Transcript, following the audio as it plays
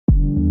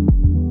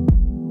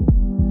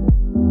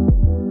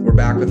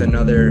back with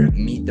another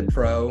Meet the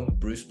Pro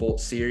Bruce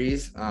Bolt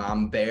series.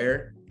 I'm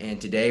Bear,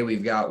 and today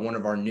we've got one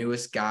of our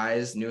newest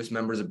guys, newest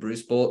members of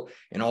Bruce Bolt,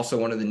 and also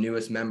one of the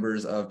newest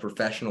members of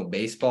professional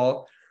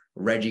baseball,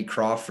 Reggie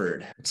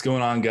Crawford. What's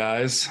going on,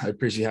 guys? I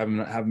appreciate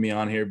having me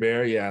on here,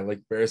 Bear. Yeah,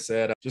 like Bear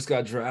said, I just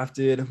got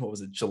drafted. What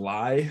was it,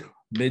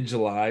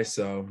 mid-July?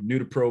 So new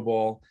to pro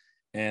ball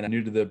and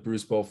new to the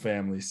Bruce Bolt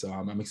family. So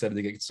I'm excited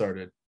to get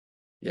started.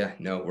 Yeah,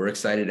 no, we're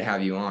excited to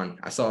have you on.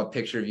 I saw a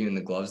picture of you in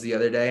the gloves the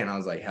other day, and I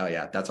was like, hell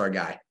yeah, that's our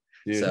guy.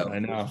 Dude, so I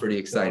know. It's pretty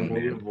exciting.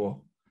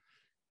 Unbelievable.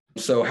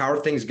 So how are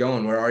things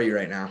going? Where are you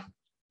right now?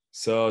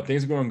 So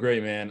things are going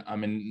great, man.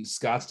 I'm in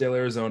Scottsdale,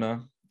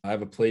 Arizona. I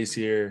have a place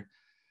here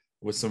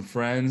with some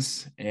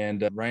friends.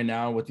 And right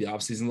now, what the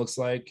off season looks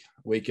like,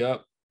 wake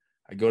up,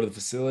 I go to the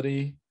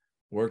facility,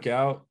 work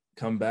out,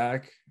 come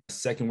back,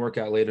 second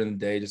workout later in the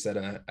day, just at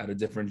a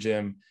different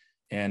gym.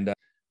 And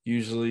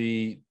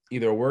usually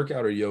either a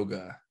workout or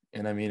yoga.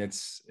 And I mean,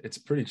 it's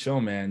pretty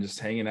chill, man, just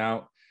hanging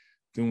out,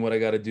 doing what I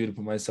got to do to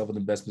put myself in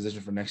the best position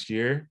for next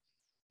year.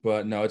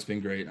 But no, it's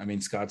been great. I mean,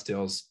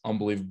 Scottsdale's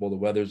unbelievable. The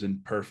weather's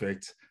been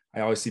perfect. I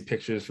always see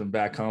pictures from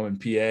back home in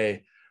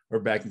PA or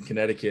back in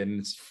Connecticut, and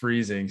it's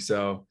freezing.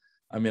 So,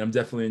 I mean, I'm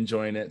definitely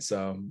enjoying it.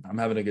 So I'm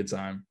having a good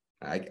time.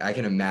 I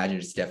can imagine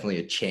it's definitely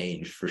a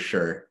change for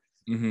sure.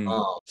 Mm-hmm.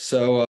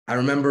 So I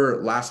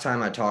remember last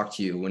time I talked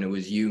to you when it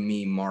was you,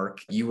 me, Mark,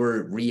 you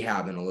were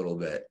rehabbing a little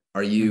bit.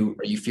 Are you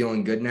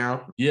feeling good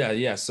now?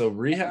 Yeah. So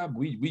rehab,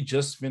 we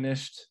just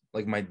finished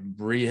like my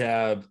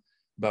rehab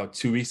about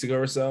 2 weeks ago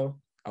or so.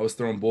 I was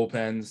throwing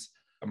bullpens.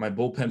 My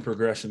bullpen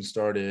progression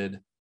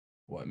started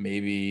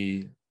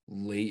maybe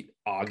late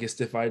August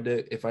if I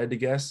had to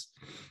guess.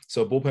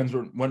 So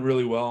bullpens went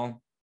really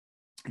well.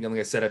 Again, like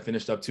I said, I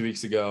finished up 2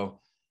 weeks ago,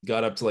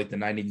 got up to like the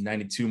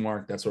 90-92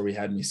 mark. That's where we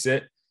had me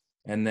sit,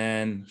 and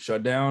then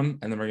shut down.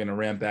 And then we're going to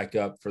ramp back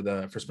up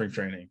for spring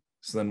training.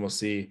 So then we'll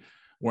see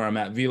where I'm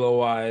at velo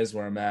wise,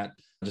 where I'm at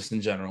just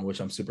in general, which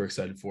I'm super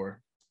excited for.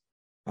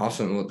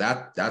 Awesome. Well,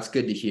 that's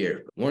good to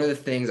hear. One of the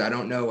things, I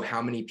don't know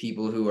how many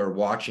people who are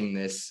watching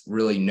this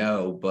really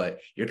know, but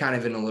you're kind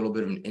of in a little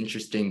bit of an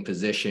interesting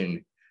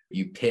position.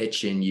 You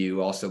pitch and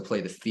you also play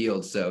the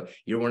field. So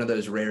you're one of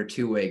those rare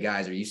two-way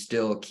guys. Are you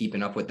still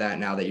keeping up with that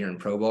now that you're in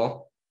pro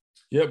ball?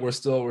 Yep, we're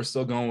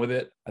still going with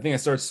it. I think I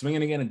started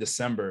swinging again in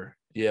December.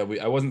 Yeah,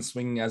 I wasn't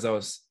swinging as I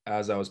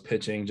was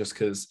pitching just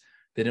because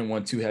they didn't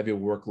want too heavy a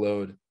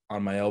workload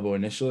on my elbow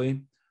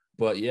initially.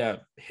 But yeah,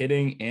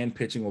 hitting and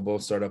pitching will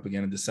both start up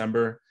again in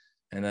December,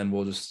 and then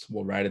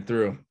we'll ride it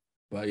through.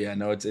 But yeah,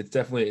 no, it's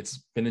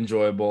been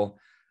enjoyable.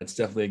 It's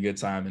definitely a good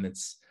time, and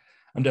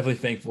I'm definitely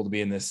thankful to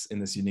be in this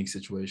unique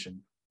situation.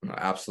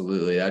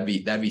 Absolutely.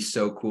 That'd be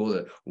so cool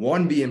to,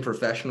 one, be in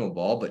professional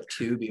ball, but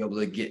two, be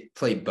able to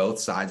play both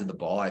sides of the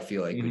ball. I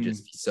feel like would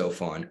just be so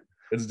fun.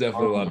 It's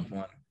definitely a lot of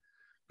fun.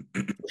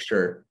 For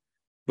sure.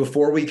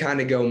 Before we kind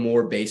of go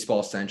more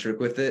baseball centric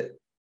with it,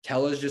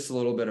 tell us just a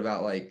little bit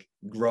about like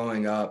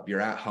growing up,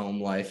 your at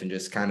home life, and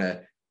just kind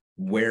of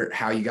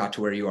how you got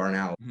to where you are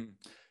now.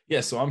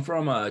 Yeah. So I'm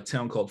from a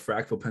town called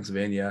Frackville,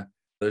 Pennsylvania.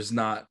 There's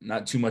not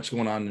too much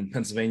going on in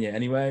Pennsylvania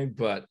anyway,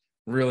 but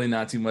really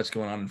not too much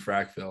going on in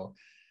Frackville.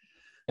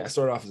 I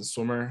started off as a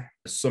swimmer.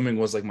 Swimming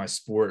was like my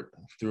sport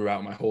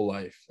throughout my whole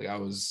life. Like I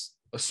was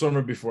a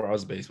swimmer before I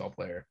was a baseball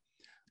player.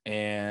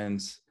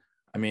 And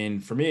I mean,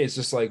 for me, it's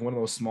just like one of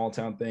those small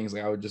town things.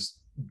 Like I would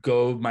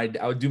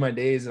do my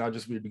days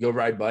and we'd go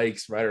ride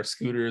bikes, ride our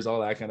scooters, all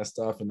that kind of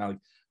stuff. And I'd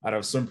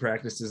have swim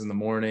practices in the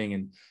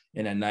morning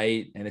and at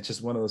night. And it's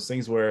just one of those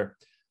things where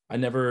I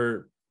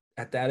never,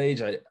 at that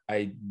age,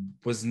 I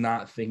was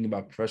not thinking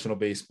about professional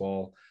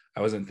baseball.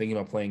 I wasn't thinking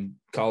about playing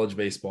college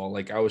baseball.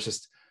 Like I was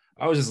just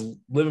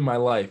living my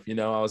life, I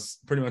was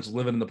pretty much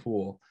living in the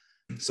pool.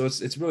 So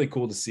it's really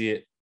cool to see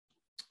it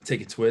take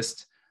a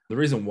twist. The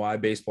reason why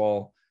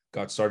baseball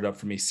got started up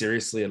for me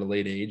seriously at a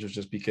late age was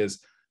just because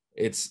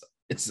it's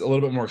a little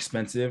bit more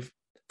expensive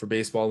for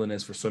baseball than it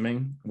is for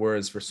swimming.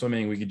 Whereas for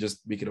swimming, we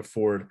could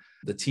afford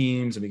the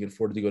teams and we could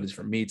afford to go to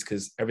different meets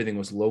because everything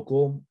was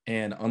local.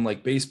 And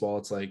unlike baseball,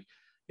 it's like,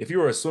 if you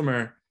were a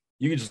swimmer,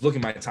 you could just look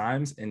at my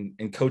times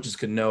and coaches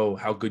could know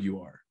how good you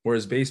are.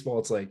 Whereas baseball,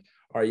 it's like,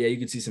 all right, yeah, you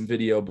can see some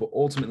video, but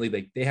ultimately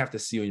they have to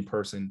see you in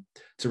person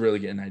to really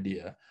get an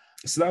idea.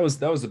 So that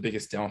was the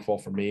biggest downfall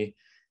for me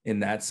in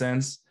that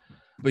sense.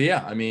 But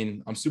yeah, I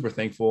mean, I'm super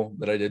thankful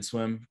that I did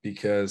swim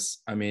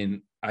because I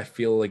mean, I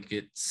feel like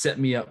it set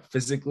me up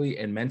physically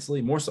and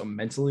mentally, more so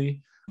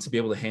mentally, to be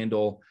able to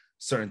handle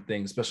certain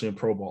things, especially in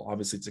pro ball.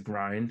 Obviously it's a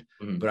grind,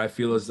 but I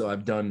feel as though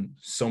I've done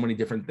so many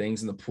different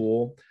things in the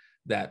pool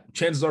that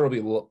chances are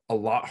it'll be a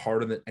lot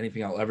harder than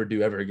anything I'll ever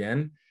do ever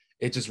again.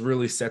 It just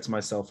really sets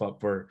myself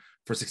up for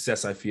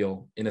success, I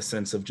feel, in a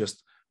sense of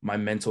just my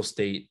mental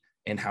state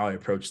and how I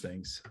approach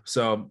things.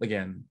 So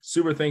again,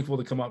 super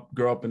thankful to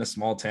grow up in a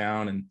small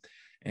town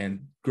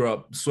and grow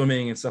up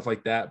swimming and stuff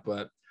like that.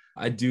 But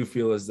I do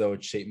feel as though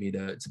it shaped me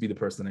to be the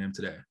person I am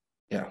today.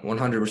 Yeah,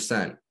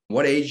 100%.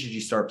 What age did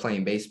you start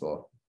playing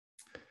baseball?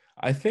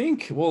 I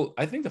think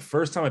the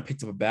first time I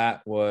picked up a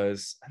bat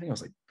was, I think I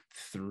was like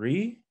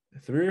three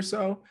or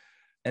so.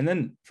 And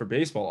then for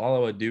baseball, all I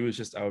would do is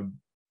just I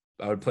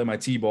would play my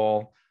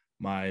t-ball,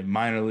 my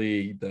minor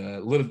league, the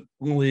little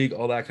league,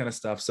 all that kind of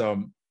stuff.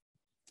 So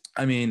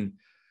I mean,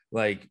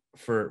 like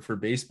for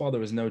baseball, there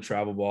was no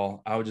travel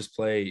ball. I would just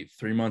play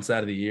 3 months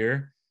out of the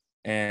year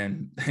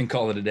and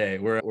call it a day.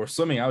 Where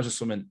swimming, I was just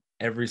swimming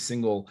it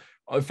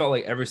felt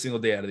like every single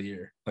day out of the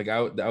year. Like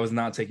I was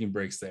not taking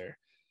breaks there.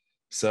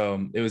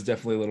 So it was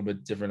definitely a little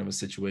bit different of a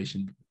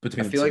situation I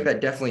between the feel like two. that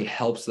definitely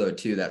helps though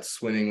too, that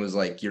swimming was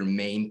like your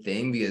main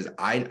thing, because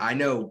I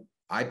know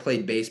I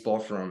played baseball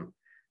from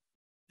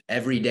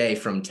every day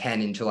from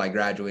 10 until I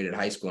graduated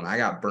high school, and I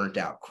got burnt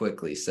out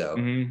quickly. So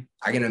Mhm.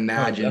 I can No,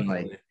 imagine definitely.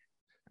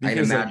 I can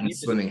Because like imagine even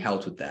swimming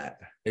helped with that.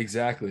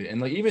 exactly. And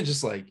like even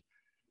just like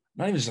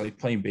not even just like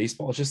playing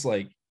baseball, it's just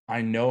like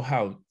I know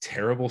how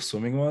terrible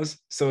swimming was.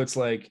 So it's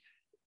like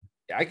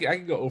I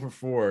could go over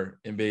 4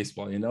 in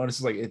baseball, and it's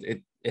just like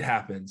it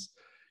happens.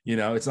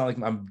 It's not like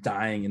I'm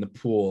dying in the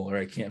pool or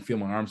I can't feel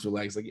my arms or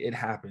legs. Like it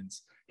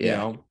happens,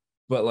 Yeah,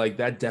 but like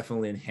that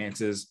definitely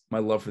enhances my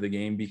love for the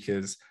game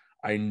because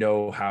I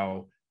know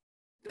how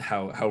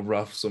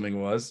rough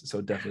swimming was. So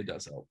it definitely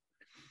does help.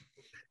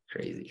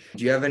 crazy.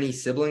 Do you have any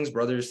siblings,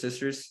 brothers,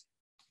 sisters?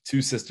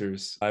 2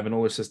 sisters. I have an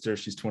older sister,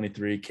 she's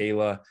 23,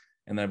 Kayla,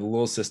 and I have a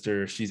little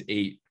sister, she's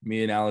 8.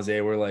 Me and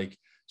Alize, we're like,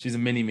 she's a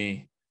mini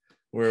me.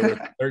 We're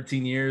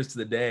 13 years to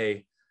the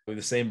day with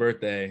the same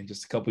birthday,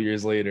 just a couple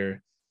years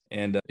later.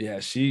 And yeah,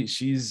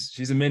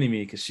 she's a mini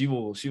me because she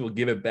will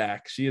give it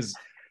back. She's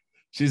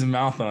a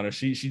mouth on her.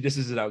 She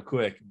dishes it out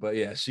quick. But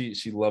yeah, she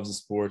loves the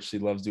sport. She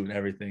loves doing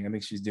everything. I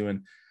think she's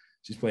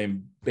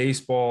playing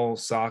baseball,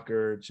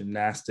 soccer,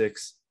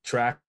 gymnastics,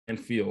 track and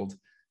field,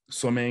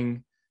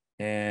 swimming,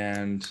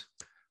 and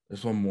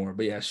there's one more.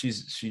 But yeah, she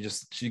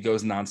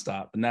goes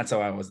nonstop. And that's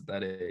how I was at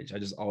that age. I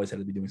just always had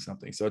to be doing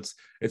something. So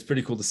it's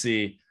pretty cool to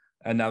see.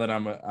 And now that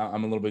I'm a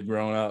little bit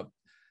grown up,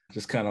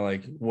 just kind of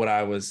like what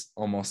I was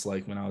almost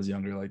like when I was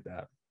younger, like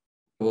that.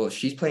 Well,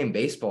 she's playing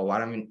baseball. Why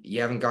don't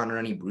you haven't gotten her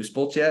any Bruce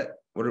Bolts yet?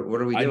 What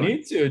are we I doing?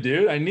 need to,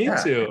 dude. I need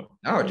Yeah. to.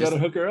 No, Got just to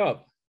hook her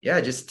up.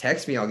 yeah, just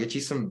text me. I'll get you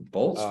some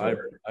bolts for I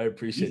her. I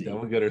appreciate that. Easy.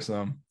 We'll get her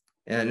some.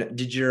 And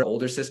did your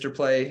older sister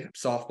play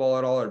softball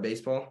at all or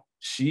baseball?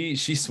 She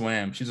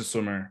swam. She's a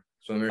swimmer.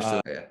 Swimmer,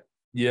 so yeah.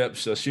 Yep.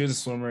 So she was a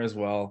swimmer as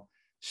well.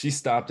 She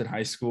stopped in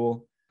high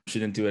school. She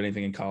didn't do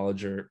anything in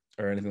college or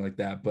anything like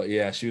that. But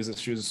yeah, she was a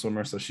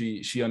swimmer, so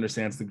she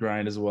understands the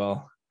grind as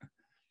well.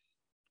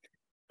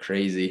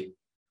 Crazy.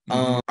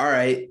 Mm-hmm. All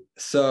right.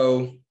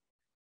 So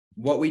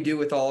what we do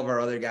with all of our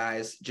other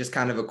guys, just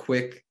kind of a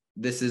quick,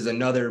 this is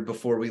another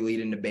before we lead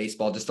into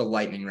baseball, just a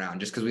lightning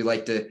round, just because we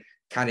like to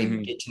kind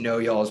of get to know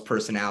y'all's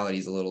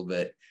personalities a little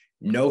bit.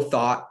 No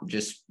thought,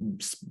 just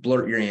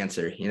blurt your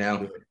answer.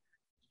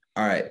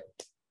 All right.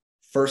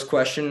 First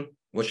question,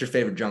 what's your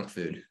favorite junk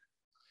food?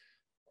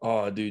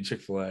 Oh, dude,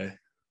 Chick-fil-A.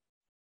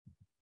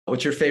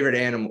 What's your favorite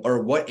animal,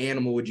 or what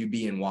animal would you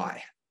be and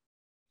why?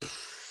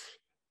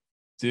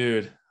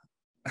 Dude.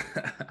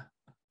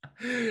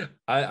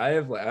 I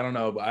have like I don't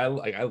know, but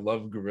I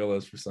love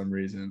gorillas for some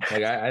reason.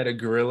 Like I had a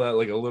gorilla,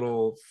 like a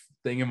little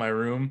thing in my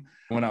room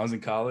when I was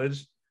in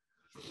college.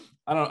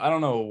 I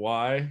don't know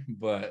why,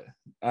 but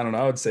I don't know.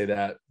 I would say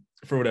that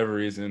for whatever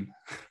reason.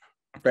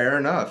 Fair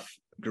enough.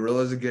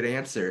 Gorilla's a good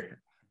answer.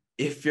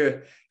 If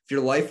your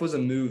life was a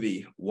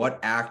movie, what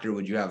actor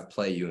would you have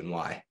play you and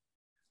why?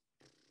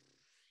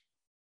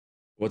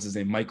 What's his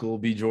name? Michael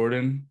B.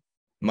 Jordan.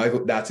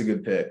 Michael, that's a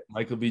good pick.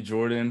 Michael B.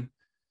 Jordan.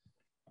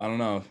 I don't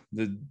know.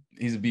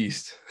 He's a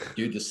beast.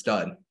 Dude's a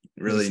stud.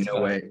 He's a Really,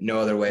 stud. no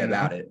other way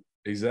about it.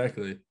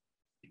 Exactly.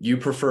 You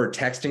prefer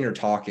texting or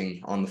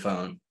talking on the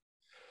phone?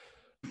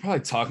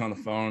 Probably talking on the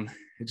phone.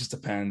 It just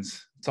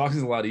depends. Talking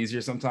is a lot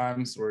easier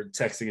sometimes, or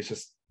texting is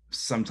just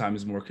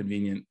sometimes more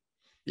convenient.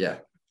 Yeah.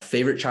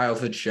 Favorite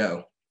childhood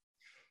show?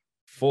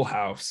 Full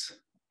House.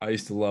 I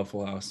used to love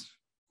Full House.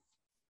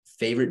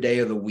 Favorite day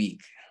of the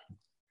week?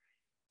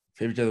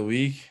 Favorite day of the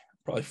week?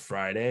 Probably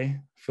Friday.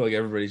 I feel like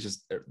everybody's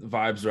just the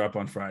vibes are up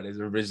on Fridays.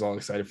 Everybody's all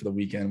excited for the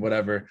weekend,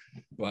 whatever.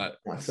 But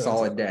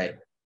Solid day.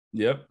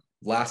 Yep.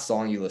 Last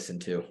song you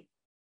listened to?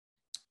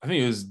 I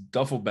think it was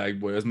Duffel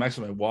Bag Boy. It was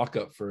actually my walk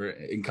up for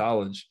in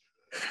college.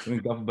 I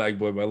think Duffel Bag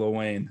Boy by Lil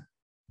Wayne.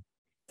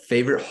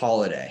 Favorite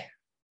holiday?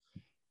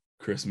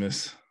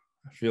 Christmas.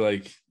 I feel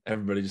like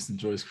everybody just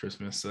enjoys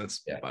Christmas. So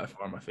that's by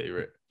far my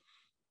favorite.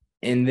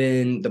 And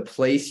then the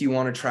place you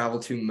want to travel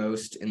to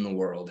most in the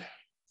world?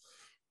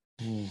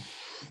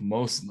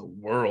 Most in the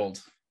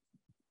world.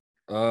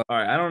 All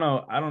right. I don't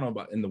know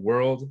about in the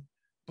world,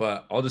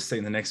 but I'll just say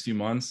in the next few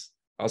months,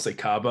 I'll say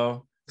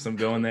Cabo because I'm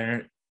going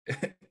there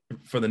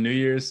for the New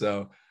Year.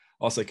 So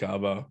I'll say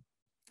Cabo.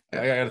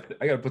 I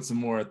gotta put some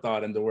more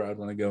thought into where I'd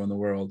want to go in the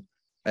world.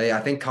 Hey, I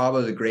think Cabo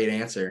is a great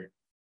answer.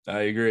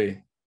 I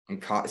agree.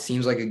 And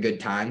seems like a good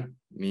time.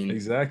 I mean,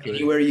 exactly.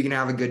 Anywhere you can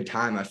have a good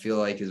time, I feel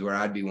like is where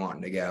I'd be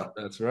wanting to go.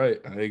 That's right.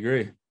 I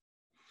agree.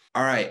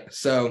 All right.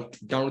 So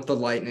done with the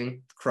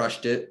lightning,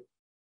 crushed it.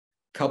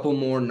 Couple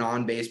more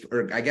non-baseball,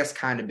 or I guess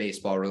kind of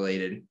baseball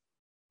related.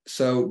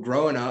 So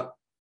growing up,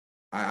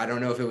 I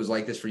don't know if it was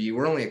like this for you.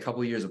 We're only a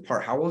couple years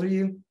apart. How old are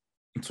you?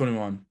 I'm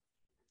 21.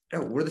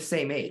 Oh, we're the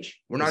same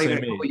age. We're The not even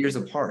a same couple age. years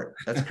apart.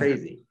 That's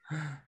crazy.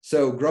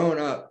 So growing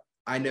up,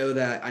 I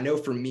know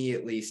for me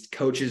at least,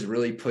 coaches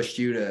really pushed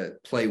you to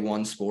play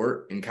one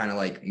sport and kind of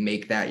like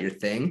make that your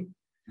thing.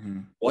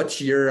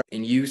 Mhm.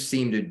 And you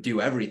seem to do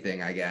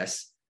everything, I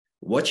guess.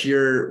 What's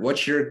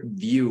your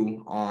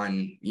view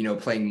on,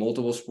 playing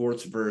multiple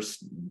sports versus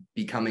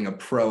becoming a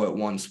pro at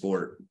one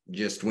sport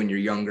just when you're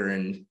younger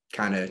and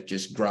kind of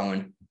just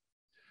growing?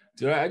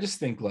 Dude, I just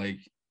think like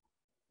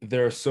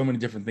there are so many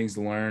different things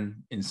to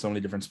learn in so many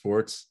different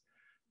sports.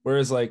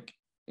 Whereas like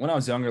when I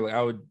was younger,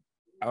 like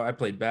I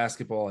played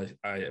basketball,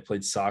 I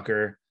played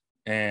soccer,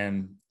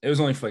 and it was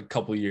only for like a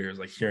couple years,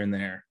 like here and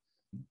there.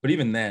 But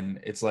even then,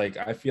 it's like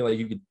I feel like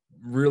you could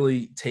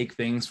really take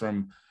things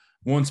from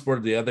one sport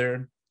to the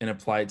other and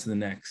apply it to the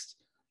next,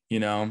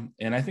 And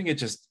I think it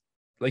just,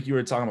 like you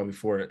were talking about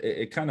before,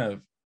 it kind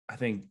of, I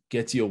think,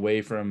 gets you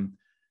away from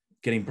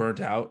getting burnt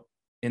out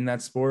in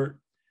that sport.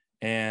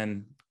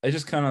 And it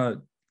just kind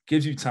of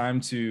gives you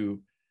time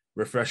to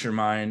refresh your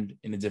mind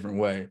in a different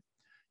way,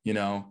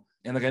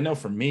 And like I know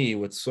for me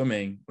with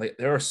swimming, like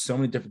there are so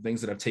many different things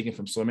that I've taken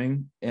from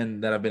swimming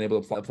and that I've been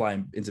able to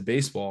apply into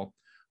baseball.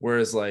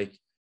 Whereas like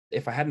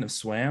if I hadn't have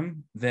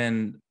swam,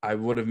 then I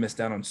would have missed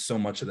out on so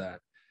much of that.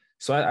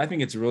 So I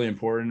think it's really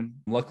important.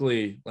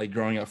 Luckily, like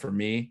growing up for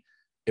me,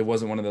 it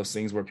wasn't one of those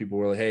things where people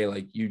were like, hey,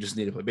 like you just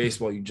need to play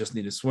baseball, you just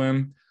need to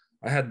swim.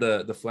 I had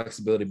the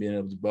flexibility of being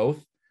able to do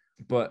both.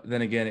 But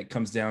then again, it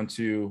comes down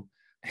to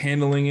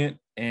handling it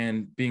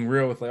and being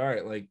real with like, all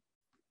right, like,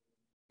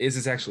 is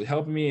this actually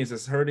helping me? Is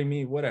this hurting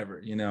me?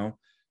 Whatever,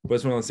 But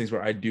it's one of those things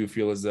where I do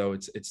feel as though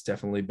it's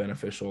definitely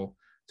beneficial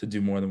to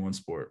do more than one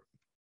sport.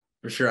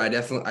 For sure.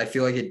 I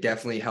feel like it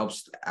definitely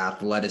helps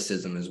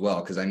athleticism as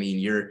well. Cause I mean,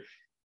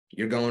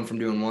 you're going from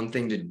doing one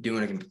thing to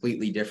doing a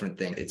completely different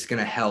thing. It's going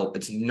to help.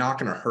 It's not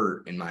going to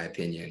hurt in my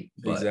opinion,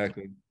 but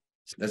Exactly.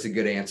 that's a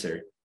good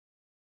answer.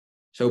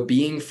 So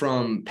being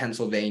from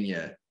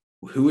Pennsylvania,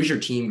 who was your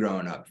team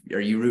growing up? Are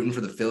you rooting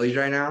for the Phillies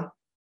right now?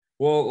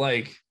 Well,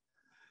 like,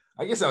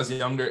 I guess I was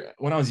younger.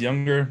 When I was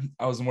younger,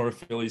 I was more of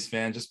a Phillies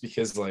fan just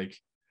because like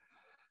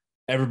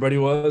everybody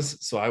was.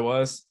 So I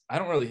was. I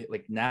don't really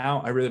like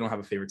now. I really don't have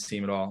a favorite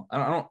team at all. I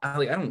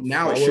don't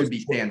Now it follow should be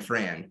sports. San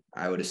Fran,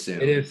 I would It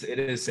assume.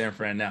 is San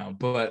Fran now,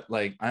 but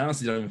like I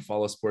honestly don't even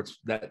follow sports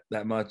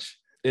that much.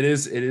 It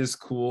is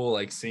cool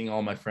like seeing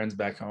all my friends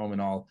back home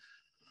and all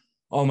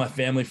my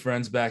family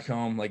friends back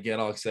home like get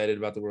all excited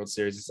about the World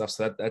Series and stuff.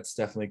 So that's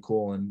definitely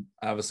cool, and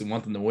I obviously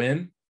want them to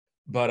win.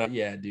 But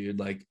yeah, dude,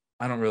 like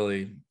I don't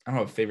have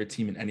a favorite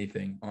team in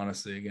anything,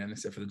 honestly, again,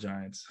 except for the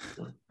Giants.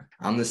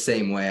 I'm the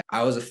same way.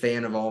 I was a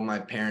fan of all my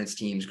parents'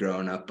 teams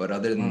growing up, but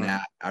other than Mm,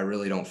 that, I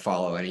really don't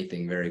follow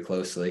anything very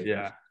closely.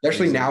 yeah,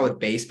 Especially now exactly. with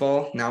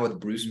baseball, now with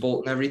Bruce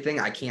Bolt and everything,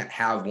 I can't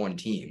have one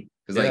team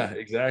because Yeah, like I'd hate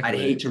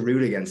exactly. to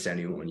root against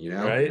anyone.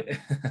 Right.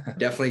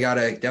 Definitely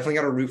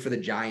gotta root for the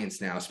Giants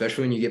now,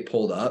 especially when you get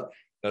pulled up.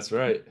 That's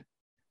right.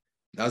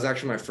 That was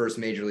actually my first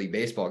Major League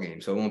Baseball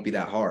game, so it won't be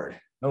that hard.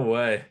 No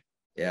way.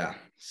 Yeah,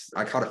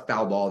 I caught a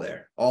foul ball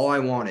there. All I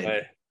wanted,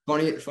 Way.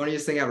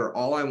 funniest thing ever.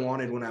 All I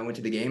wanted when I went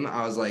to the game,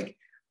 I was like,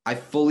 I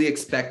fully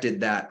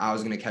expected that I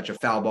was going to catch a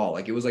foul ball.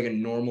 Like it was like a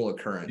normal Do,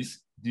 occurrence.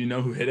 do you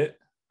know who hit it?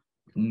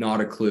 Not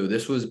a clue.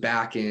 This was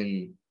back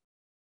in,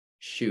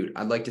 shoot,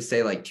 I'd like to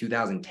say like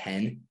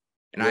 2010.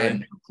 And I had Really?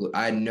 no clue.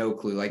 I had no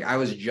clue. Like I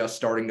was just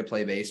starting to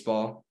play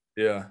baseball.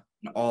 Yeah.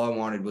 And all I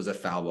wanted was a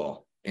foul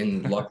ball.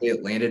 And luckily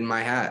it landed in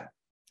my hat.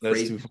 That's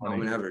too Craziest funny.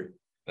 moment ever.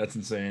 That's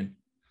insane.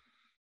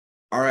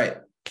 All right.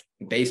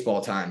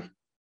 Baseball time.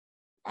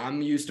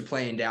 I'm used to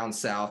playing down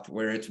south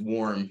where it's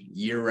warm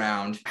year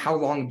round. How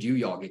long do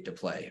y'all get to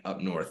play up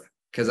north?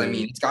 Because I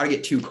mean, Dude, it's got to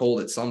get too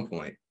cold at some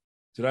point.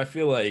 I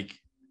feel like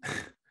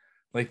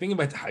like thinking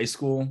back to high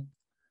school,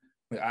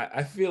 like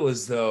I feel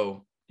as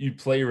though you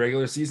play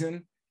regular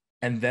season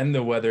and then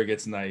the weather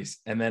gets nice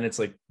and then it's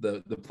like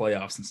the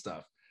playoffs and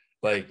stuff.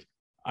 Like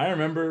I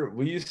remember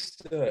we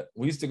used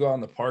to go out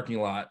in the parking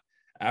lot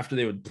after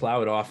they would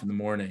plow it off in the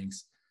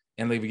mornings,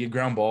 and like we get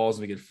ground balls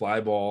and we get fly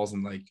balls,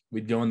 and like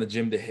we'd go in the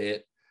gym to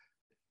hit.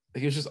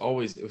 Like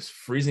it was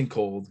freezing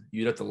cold.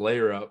 You'd have to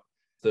layer up.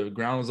 The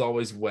ground was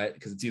always wet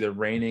because it's either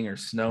raining or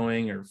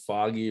snowing or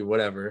foggy or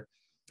whatever.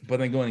 But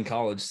then going in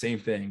college, same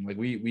thing. Like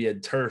we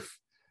had turf,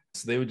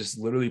 so they would just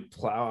literally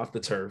plow off the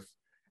turf,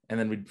 and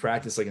then we'd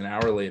practice like an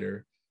hour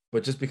later.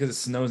 But just because the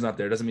snow's not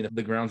there doesn't mean that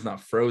the ground's not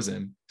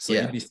frozen. So you'd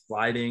Yeah. be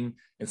sliding,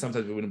 and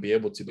sometimes we wouldn't be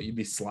able to, but you'd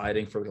be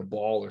sliding for like a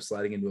ball or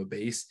sliding into a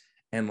base,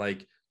 and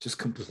like just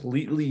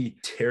completely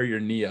tear your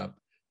knee up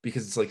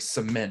because it's like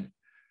cement.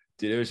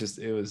 Dude,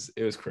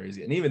 it was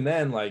crazy. And even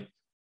then, like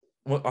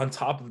on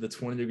top of the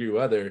 20-degree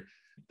weather,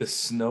 the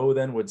snow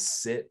then would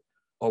sit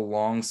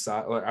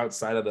alongside or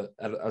outside of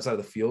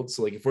the field.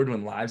 So like if we're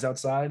doing lives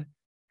outside,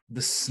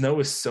 the snow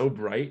is so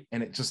bright,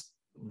 and it just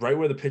right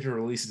where the pitcher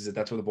releases it,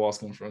 that's where the ball's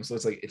coming from. So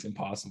it's like it's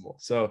impossible.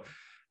 So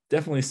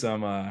definitely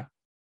some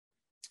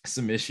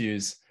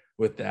issues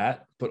with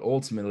that, but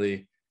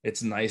ultimately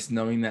it's nice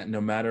knowing that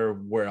no matter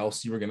where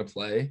else you were going to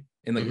play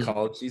in the Mhm.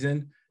 college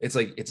season, it's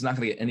like, it's not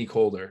going to get any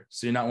colder.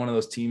 So you're not one of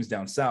those teams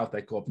down south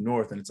that go up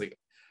north and it's like,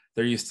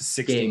 they're used to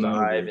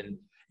 65 and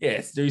they're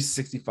used to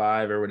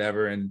 65 or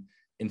whatever. And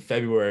in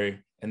February,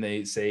 and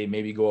they say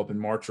maybe go up in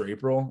March or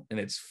April and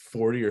it's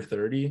 40 or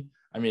 30.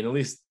 I mean, at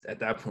least at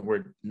that point,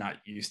 we're not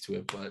used to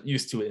it, but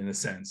used to it in a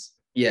sense.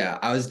 Yeah,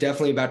 I was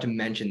definitely about to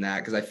mention that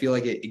because I feel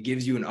like it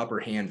gives you an upper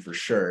hand for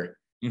sure.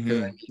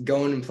 Because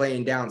going and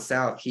playing down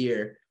south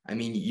here, I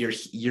mean,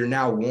 you're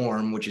now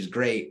warm, which is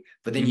great.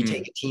 But then you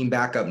take a team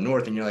back up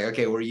north, and you're like,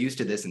 okay, we're used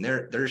to this, and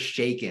they're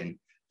shaking.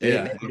 They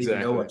don't even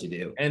know what to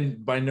do.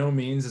 And by no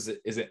means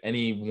is it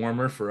any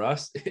warmer for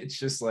us. It's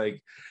just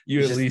like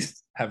you at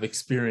least have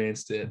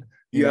experienced it.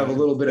 You have a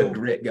little bit of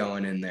grit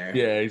going in there.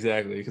 Yeah,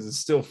 exactly, because it's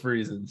still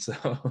freezing.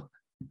 So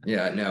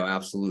yeah, no,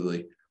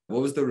 absolutely.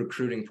 What was the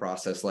recruiting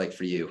process like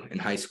for you in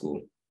high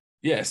school?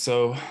 Yeah,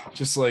 so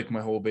just like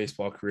my whole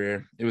baseball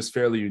career, it was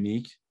fairly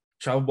unique.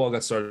 Travel ball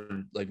got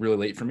started like really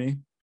late for me.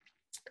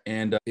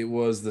 And it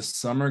was the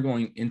summer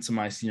going into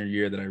my senior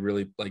year that I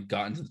really like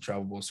got into the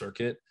travel ball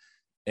circuit.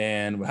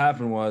 And what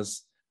happened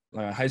was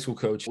my high school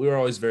coach, we were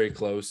always very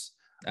close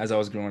as I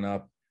was growing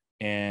up.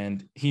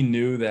 And he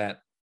knew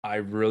that I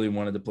really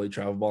wanted to play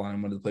travel ball and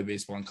I wanted to play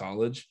baseball in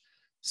college.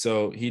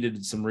 So he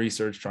did some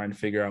research trying to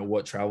figure out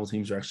what travel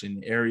teams are actually in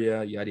the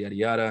area, yada, yada,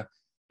 yada.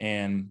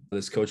 And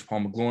this coach,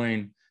 Paul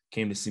McGloin,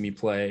 came to see me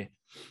play.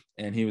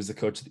 And he was the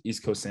coach of the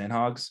East Coast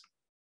Sandhogs.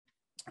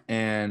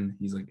 And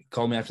he's like,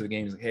 called me after the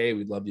game. He's like, hey,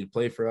 we'd love you to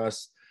play for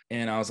us.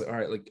 And I was like, all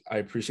right, like, I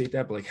appreciate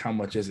that, but like, how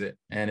much is it?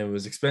 And it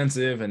was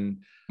expensive. And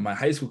my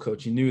high school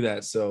coach, he knew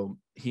that. So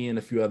he and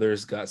a few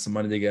others got some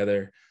money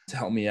together to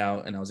help me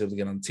out. And I was able to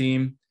get on the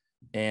team.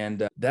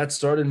 And that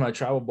started my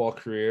travel ball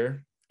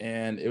career.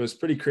 And it was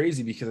pretty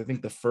crazy because I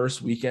think the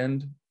first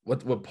weekend,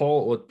 what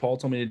Paul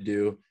told me to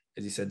do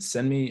is he said,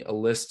 send me a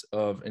list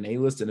of an A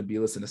list and a B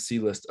list and a C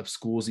list of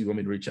schools you want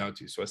me to reach out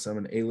to. So I sent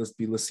him an A list,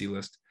 B list, C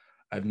list.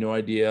 I have no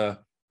idea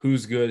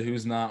who's good,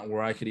 who's not,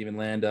 where I could even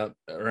end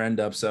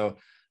up. So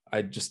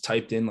I just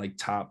typed in like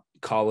top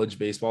college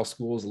baseball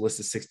schools. A list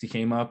of 60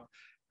 came up,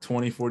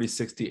 20, 40,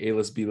 60, A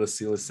list, B list,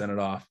 C list, sent it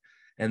off.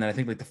 And then I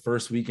think like the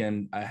first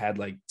weekend I had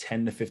like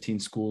 10 to 15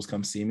 schools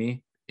come see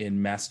me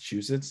in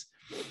Massachusetts.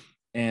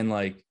 And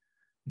like,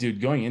 dude,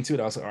 going into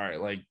it, I was like, all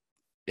right, like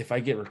if I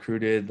get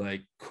recruited,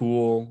 like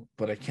cool,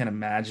 but I can't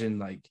imagine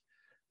like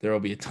there will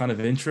be a ton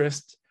of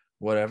interest,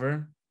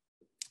 whatever.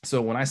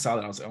 So when I saw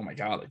that, I was like, oh my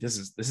God, like this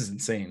is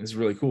insane. This is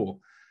really cool.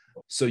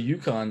 So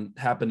UConn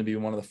happened to be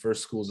one of the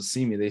first schools to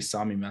see me. They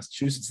saw me in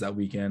Massachusetts that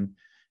weekend.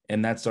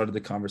 And that started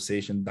the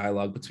conversation,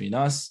 dialogue between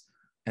us.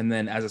 And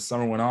then as the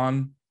summer went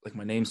on, like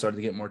my name started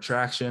to get more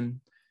traction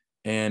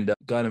and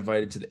got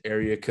invited to the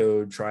area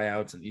code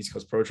tryouts and East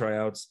Coast Pro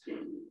tryouts.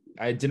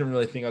 I didn't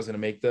really think I was going to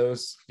make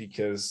those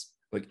because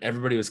like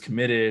everybody was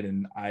committed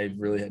and I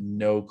really had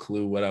no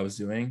clue what I was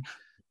doing,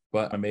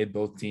 but I made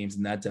both teams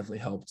and that definitely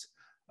helped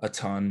a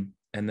ton.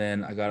 And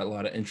then I got a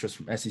lot of interest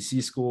from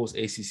SEC schools,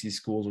 ACC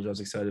schools, which I was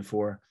excited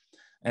for.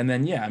 And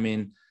then, yeah, I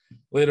mean,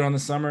 later on the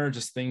summer,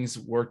 just things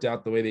worked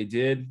out the way they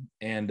did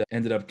and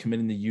ended up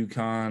committing to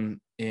UConn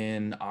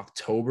in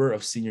October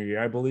of senior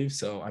year, I believe.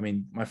 So, I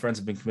mean, my friends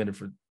have been committed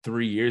for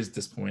 3 years at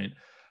this point.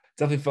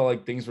 Definitely felt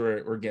like things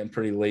were getting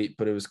pretty late,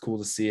 but it was cool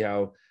to see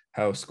how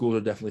schools are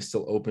definitely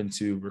still open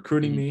to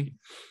recruiting me.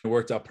 It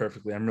worked out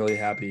perfectly. I'm really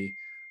happy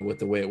with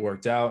the way it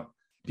worked out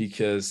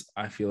because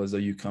I feel as though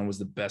UConn was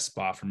the best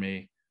spot for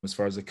me as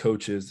far as the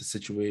coaches, the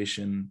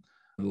situation,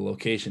 the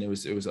location. It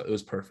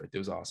was perfect. It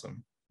was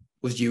awesome.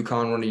 Was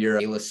UConn one of your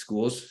A-list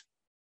schools?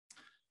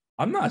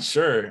 I'm not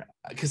sure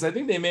because I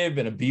think they may have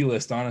been a B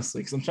list, honestly,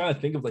 because I'm trying to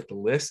think of like the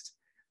list.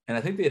 And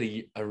I think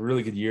they had a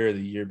really good year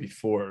the year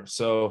before.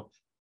 So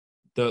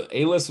the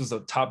A list was the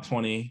top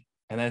 20.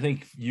 And I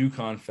think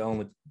UConn fell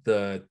in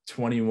the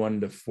 21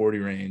 to 40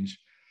 range.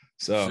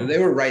 So they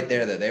were right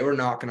there, though. They were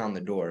knocking on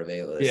the door of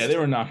A-list. Yeah, they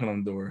were knocking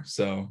on the door.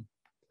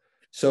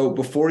 So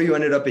before you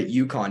ended up at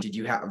UConn, did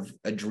you have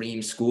a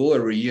dream school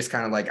or were you just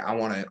kind of like, I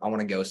want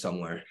to go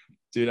somewhere?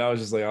 Dude, I was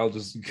just like, I'll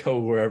just go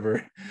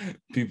wherever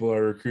people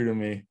are recruiting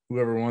me,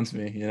 whoever wants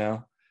me, you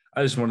know?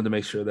 I just wanted to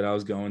make sure that I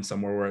was going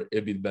somewhere where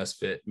it'd be the best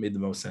fit, made the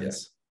most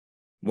sense.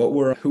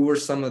 Yeah. Who were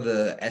some of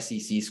the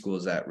SEC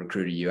schools that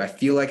recruited you? I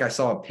feel like I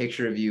saw a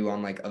picture of you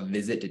on like a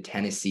visit to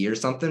Tennessee or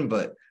something,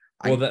 but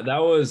that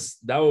was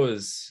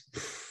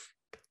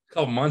a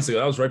couple months ago.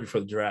 That was right before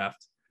the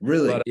draft.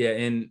 Really? But yeah,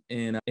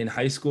 in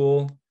high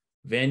school,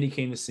 Vandy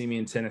came to see me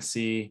in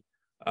Tennessee.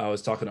 I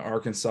was talking to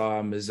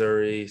Arkansas,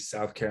 Missouri,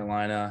 South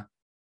Carolina,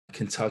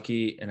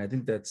 Kentucky, and I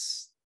think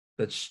that's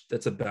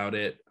about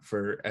it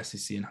for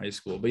SEC in high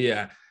school. But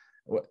yeah,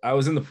 I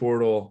was in the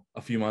portal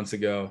a few months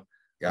ago,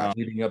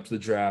 leading up to the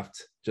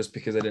draft, just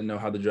because I didn't know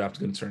how the draft was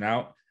going to turn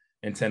out.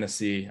 In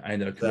Tennessee, I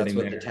ended up committing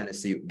there. The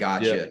Tennessee,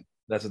 gotcha. Yep,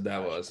 that's what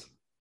that was.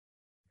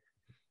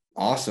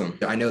 Awesome.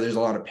 I know there's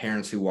a lot of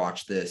parents who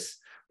watch this.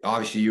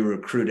 Obviously, you were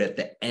recruited at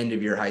the end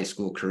of your high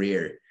school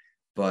career,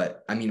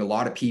 but I mean, a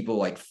lot of people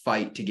like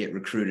fight to get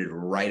recruited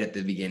right at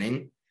the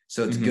beginning.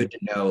 So it's good to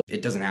know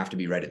it doesn't have to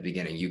be right at the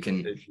beginning. You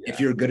can,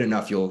 if you're good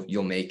enough,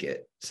 you'll make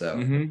it.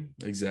 So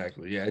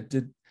exactly. Yeah, it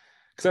did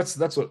because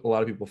that's what a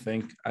lot of people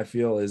think. I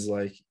feel is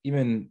like,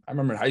 even I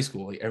remember in high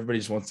school, like everybody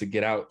just wants to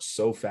get out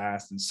so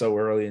fast and so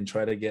early and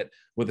try to get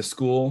with a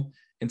school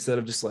instead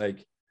of just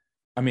like,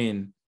 I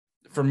mean,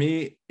 for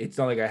me, it's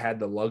not like I had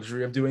the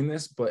luxury of doing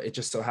this, but it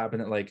just so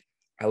happened that like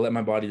I let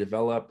my body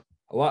develop.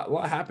 A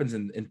lot happens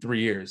in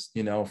 3 years,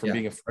 you know, from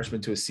being a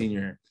freshman to a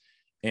senior.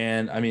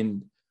 And I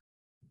mean,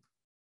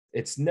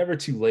 it's never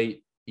too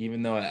late,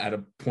 even though at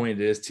a point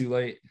it is too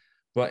late.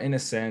 But in a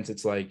sense,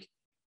 it's like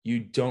you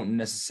don't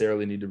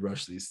necessarily need to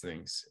rush these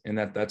things. And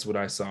that's what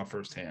I saw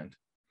firsthand.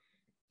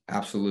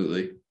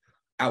 Absolutely.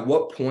 At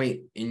what point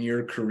in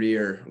your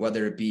career,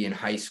 whether it be in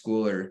high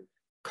school or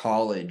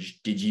college,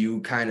 did you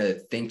kind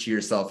of think to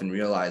yourself and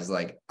realize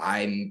like,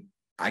 I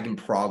can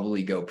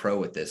probably go pro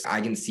with this.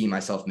 I can see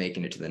myself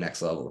making it to the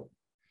next level.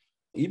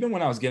 Even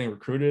when I was getting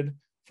recruited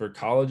for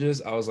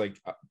colleges, I was like,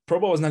 pro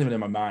ball was not even in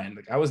my mind.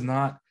 Like I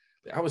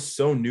was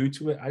so new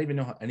to it. I didn't even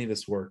know how any of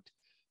this worked.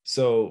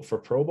 So for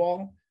pro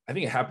ball, I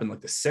think it happened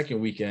like the second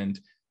weekend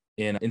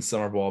in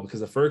summer ball, because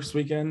the first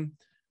weekend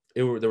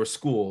there were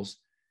schools,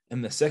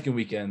 and the second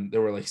weekend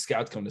there were like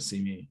scouts come to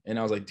see me, and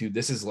I was like, dude,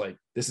 this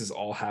is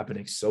all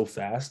happening so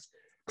fast.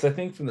 Because I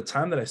think from the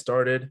time that I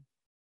started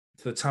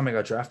to the time I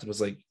got drafted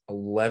was like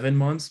 11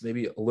 months,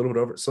 maybe a little bit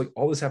over. So like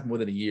all this happened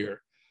within a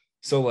year.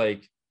 So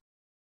like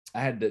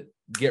I had to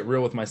get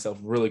real with myself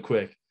really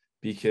quick,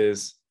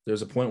 because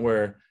there's a point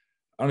where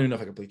I don't even know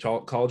if I could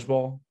play college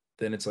ball.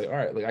 Then it's like, all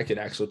right, like I could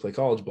actually play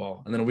college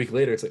ball. And then a week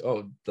later, it's like,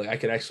 oh, like I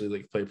could actually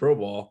like play pro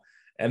ball.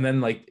 And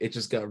then like it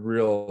just got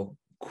real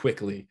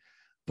quickly.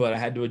 But I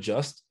had to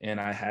adjust, and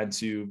I had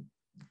to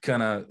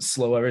kind of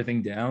slow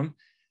everything down.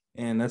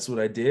 And that's what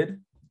I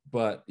did.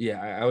 But yeah,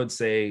 I would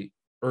say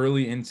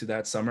early into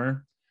that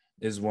summer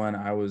is when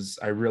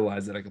I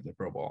realized that I could play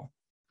pro ball.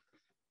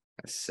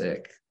 That's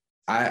sick.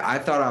 I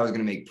thought I was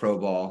going to make pro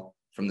ball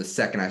from the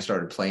second I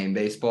started playing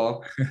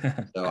baseball.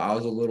 So I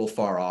was a little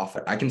far off.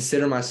 I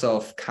consider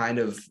myself kind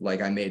of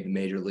like I made the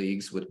major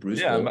leagues with Bruce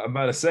Yeah, Bolt. I'm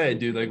about to say,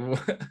 dude, like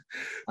what?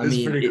 I This is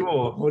mean, pretty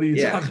cool. What are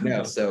you talking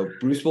about? So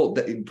Bruce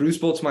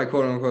Bolt's my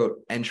quote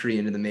unquote entry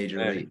into the major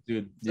league.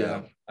 Dude, So,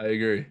 yeah, I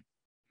agree.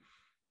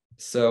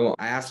 So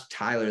I asked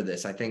Tyler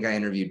this. I think I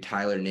interviewed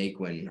Tyler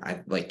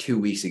Naquin like 2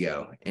 weeks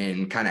ago,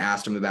 and kind of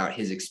asked him about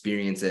his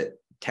experience at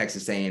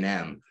Texas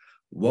A&M.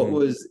 What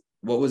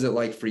was it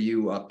like for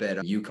you up at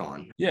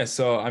UConn? Yeah,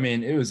 so I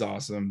mean, it was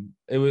awesome.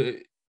 It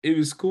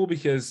was cool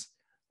because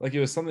like it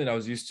was something that I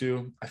was used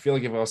to. I feel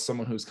like if I was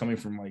someone who's coming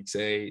from like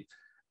say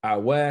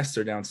out west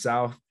or down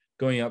south,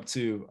 going up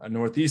to a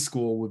northeast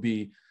school would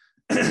be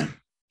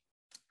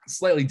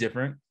slightly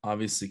different,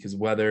 obviously, because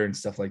weather and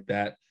stuff like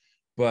that.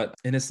 But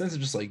in a sense of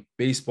just like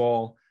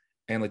baseball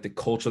and like the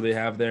culture they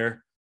have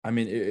there, I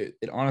mean,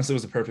 it honestly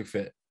was a perfect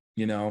fit,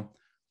 you know?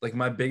 Like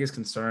my biggest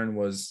concern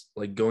was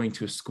like going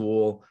to a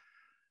school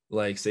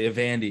like say a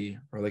Vandy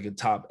or like a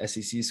top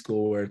SEC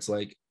school where it's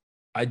like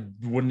I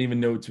wouldn't even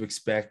know what to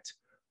expect,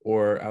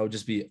 or I would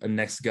just be a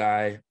next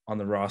guy on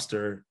the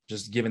roster,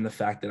 just given the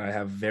fact that I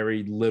have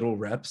very little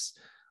reps.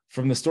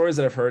 From the stories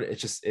that I've heard,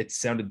 it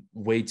sounded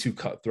way too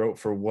cutthroat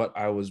for what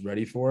I was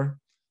ready for,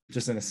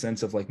 just in a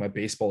sense of like my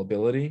baseball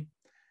ability.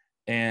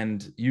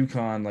 And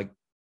UConn, like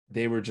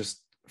they were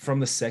just from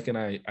the second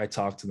I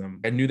talked to them,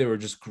 I knew they were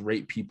just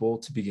great people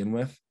to begin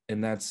with.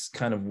 And that's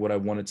kind of what I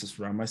wanted to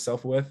surround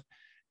myself with.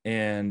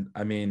 And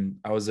I mean,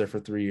 I was there for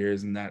 3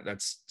 years, and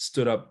that's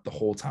stood up the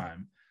whole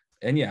time.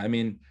 And yeah, I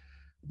mean,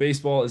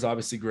 baseball is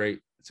obviously great.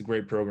 It's a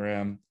great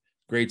program,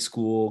 great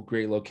school,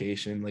 great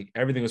location. Like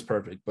everything was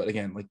perfect. But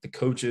again, like the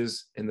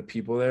coaches and the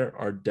people there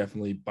are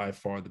definitely by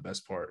far the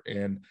best part.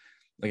 And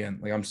again,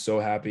 like I'm so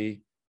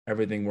happy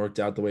everything worked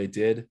out the way it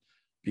did,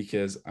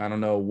 because I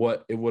don't know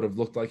what it would have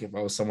looked like if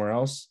I was somewhere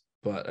else.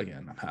 But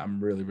again, I'm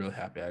really, really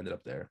happy I ended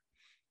up there.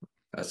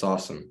 That's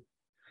awesome.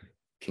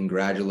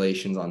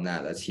 Congratulations on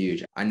that. That's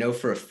huge. I know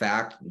for a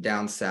fact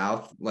down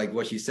south, like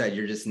what you said,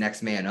 you're just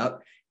next man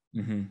up.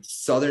 Mm-hmm.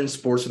 Southern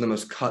sports are the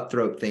most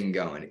cutthroat thing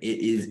going. It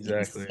is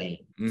Exactly. insane.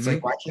 Mm-hmm. It's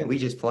like, why can't we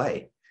just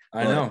play?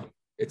 I know.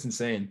 It's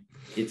insane.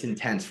 It's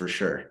intense for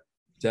sure.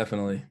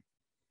 Definitely.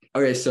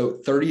 Okay, so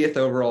 30th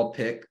overall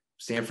pick,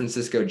 San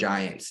Francisco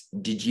Giants.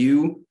 Did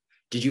you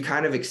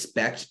kind of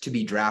expect to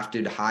be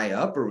drafted high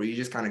up, or were you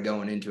just kind of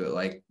going into it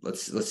like,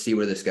 let's see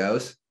where this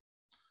goes?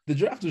 The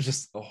draft was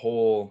just a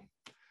whole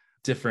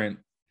different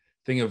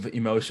thing of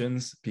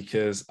emotions,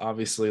 because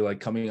obviously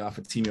like coming off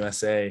of Team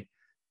USA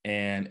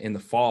and in the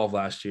fall of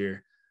last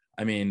year,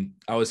 I mean,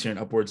 I was hearing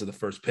upwards of the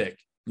first pick,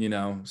 you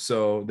know?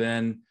 So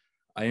then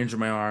I injured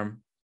my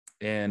arm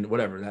and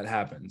whatever, that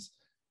happens.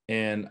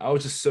 And I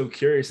was just so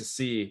curious to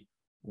see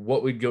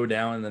what would go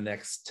down in the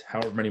next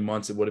however many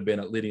months it would have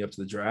been leading up to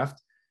the draft.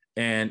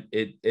 And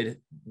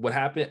what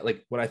happened,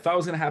 like what I thought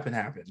was going to happen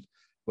happened.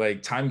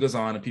 Like time goes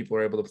on and people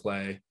are able to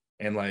play.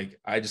 And like,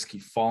 I just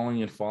keep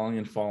falling and falling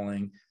and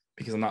falling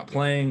because I'm not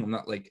playing.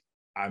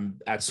 I'm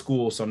at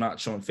school, so I'm not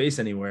showing face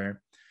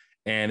anywhere.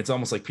 And it's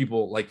almost like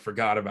people like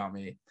forgot about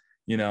me,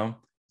 you know?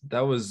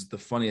 That was the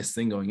funniest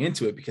thing going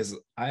into it, because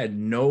I had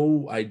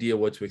no idea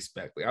what to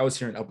expect. Like I was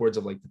hearing upwards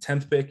of like the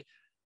 10th pick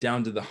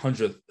down to the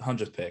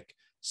 100th pick.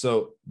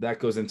 So that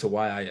goes into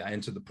why I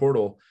entered the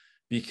portal,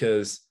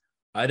 because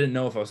I didn't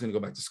know if I was going to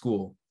go back to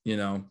school,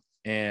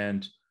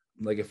 and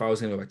like if I was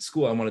going to go back to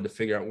school, I wanted to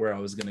figure out where I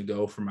was going to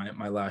go for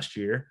my last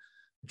year.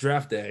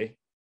 Draft day,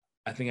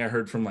 I think I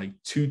heard from like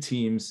 2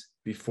 teams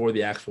before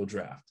the actual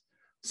draft.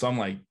 So I'm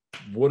like,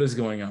 what is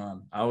going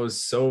on? I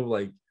was so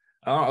like,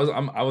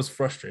 I was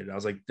frustrated. I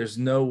was like, there's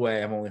no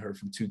way I've only heard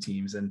from 2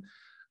 teams. And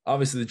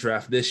obviously the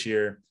draft this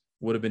year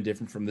would have been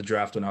different from the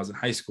draft when I was in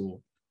high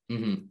school.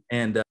 Mm-hmm.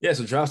 And yeah,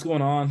 so draft's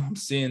going on. I'm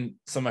seeing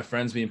some of my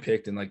friends being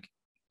picked, and like,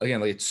 again,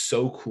 like it's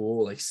so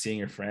cool, like seeing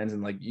your friends,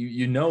 and like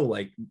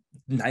like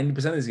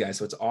 90% of these guys.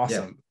 So it's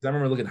awesome. Yeah. I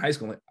remember looking at high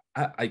school,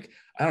 like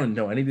I don't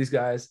know any of these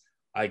guys.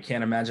 I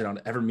can't imagine I'll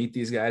ever meet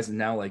these guys. And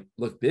now, like,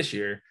 look, this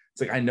year,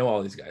 it's like I know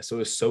all these guys. So it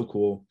was so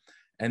cool.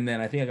 And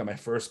then I think I got my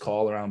first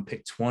call around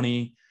pick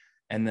 20.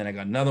 And then I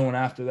got another one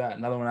after that.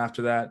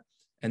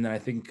 And then I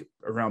think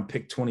around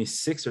pick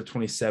 26 or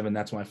 27,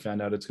 that's when I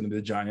found out it's going to be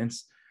the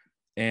Giants.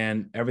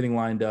 And everything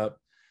lined up.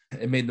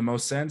 It made the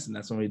most sense. And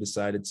that's when we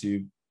decided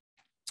to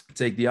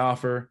take the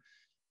offer.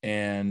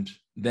 And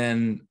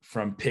then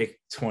from pick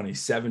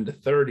 27 to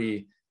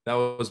 30, that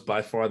was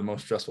by far the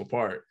most stressful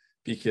part,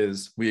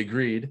 because we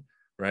agreed,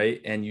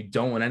 right? And you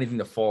don't want anything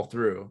to fall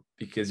through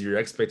because your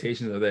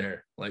expectations are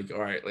there. Like,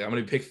 all right, like I'm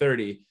going to pick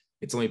 30.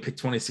 It's only pick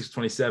 26,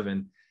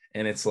 27.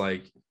 And it's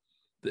like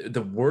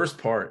the worst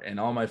part. And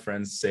all my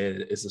friends say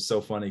it is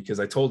so funny, because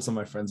I told some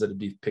of my friends that it'd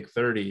be pick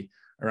 30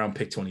 around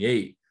pick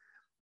 28.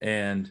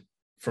 And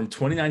from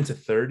 29 to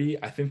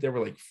 30, I think there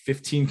were like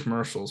 15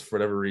 commercials for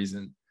whatever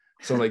reason.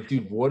 So like,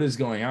 dude, what is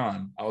going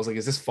on? I was like,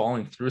 is this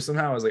falling through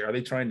somehow? I was like, are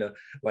they trying to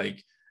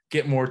like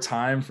get more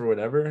time for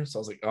whatever? So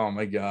I was like, oh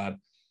my God.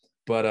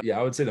 But yeah,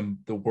 I would say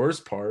the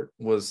worst part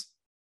was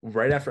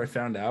right after I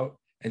found out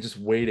and just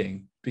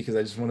waiting, because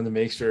I just wanted to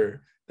make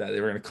sure that they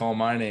were going to call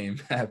my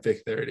name at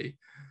pick 30.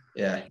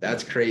 Yeah,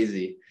 that's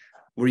crazy.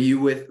 Were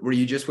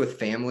you just with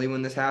family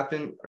when this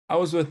happened? I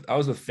was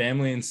with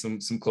family and some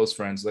close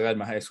friends. Like I had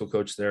my high school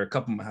coach there, a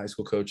couple of my high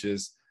school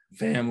coaches,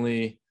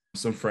 family,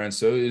 some friends.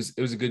 So it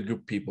was a good group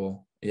of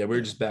people. Yeah, we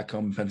were just back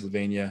home in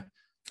Pennsylvania.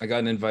 I got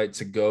an invite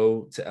to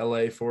go to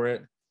LA for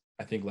it,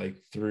 I think like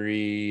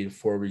 3 to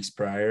 4 weeks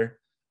prior,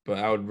 but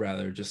I would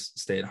rather just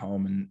stay at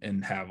home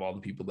and have all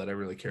the people that I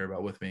really care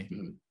about with me.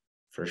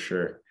 For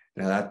sure.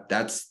 No,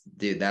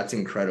 that's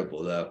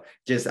incredible though.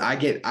 Just I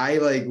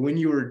like when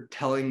you were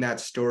telling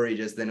that story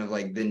just then of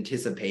like the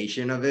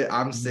anticipation of it,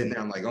 I'm sitting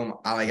there, I'm like, oh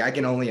my, I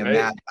can only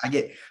imagine.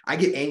 Right? I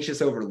get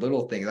anxious over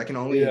little things. I can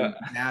only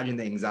imagine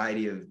the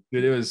anxiety of.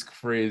 Dude, it was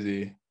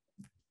crazy.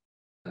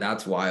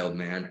 That's wild,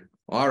 man.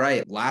 All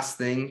right. Last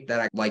thing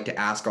that I'd like to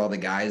ask all the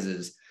guys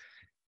is,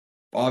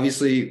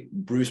 obviously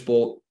Bruce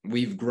Bolt,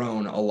 we've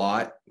grown a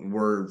lot.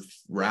 We're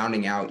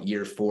rounding out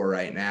year 4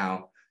 right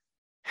now.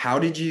 How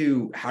did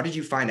you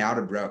find out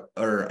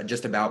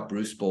about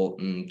Bruce Bolt,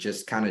 and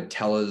just kind of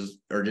tell us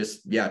a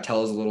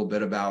little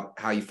bit about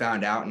how you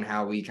found out and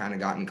how we kind of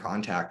got in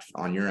contact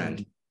on your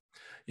end?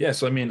 Yeah.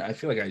 So, I mean, I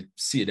feel like I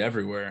see it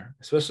everywhere,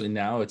 especially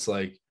now. It's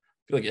like,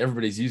 I feel like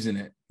everybody's using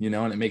it,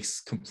 and it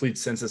makes complete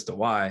sense as to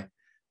why.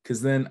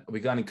 Because then we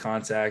got in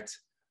contact.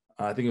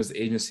 I think it was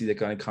the agency that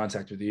got in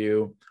contact with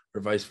you,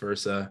 or vice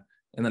versa.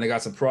 And then I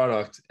got some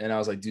product and I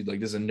was like, dude,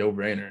 like this is a no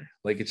brainer.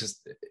 Like, it's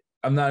just,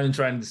 I'm not even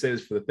trying to say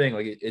this for the thing.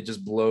 Like it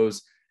just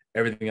blows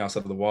everything else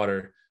out of the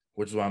water,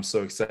 which is why I'm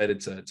so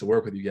excited to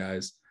work with you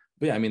guys.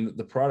 But yeah, I mean,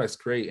 the product's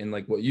great. And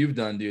like what you've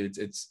done, dude,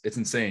 it's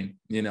insane,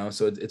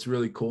 so it's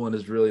really cool. And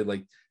it's really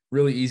like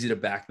really easy to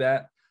back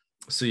that.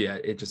 So yeah,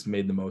 it just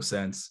made the most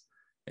sense.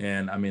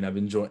 And I mean, I've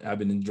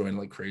been enjoying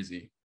like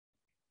crazy.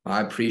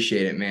 I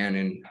appreciate it, man.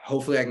 And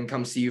hopefully I can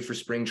come see you for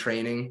spring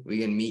training. We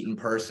can meet in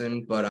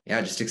person, but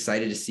yeah, just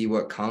excited to see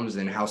what comes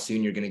and how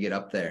soon you're going to get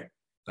up there.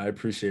 I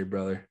appreciate it,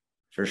 brother.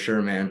 For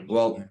sure, man.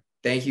 Well,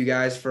 thank you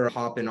guys for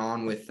hopping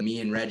on with me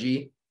and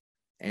Reggie,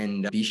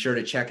 and be sure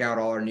to check out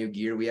all our new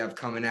gear we have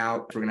coming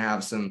out. We're going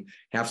to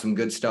have some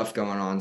good stuff going on.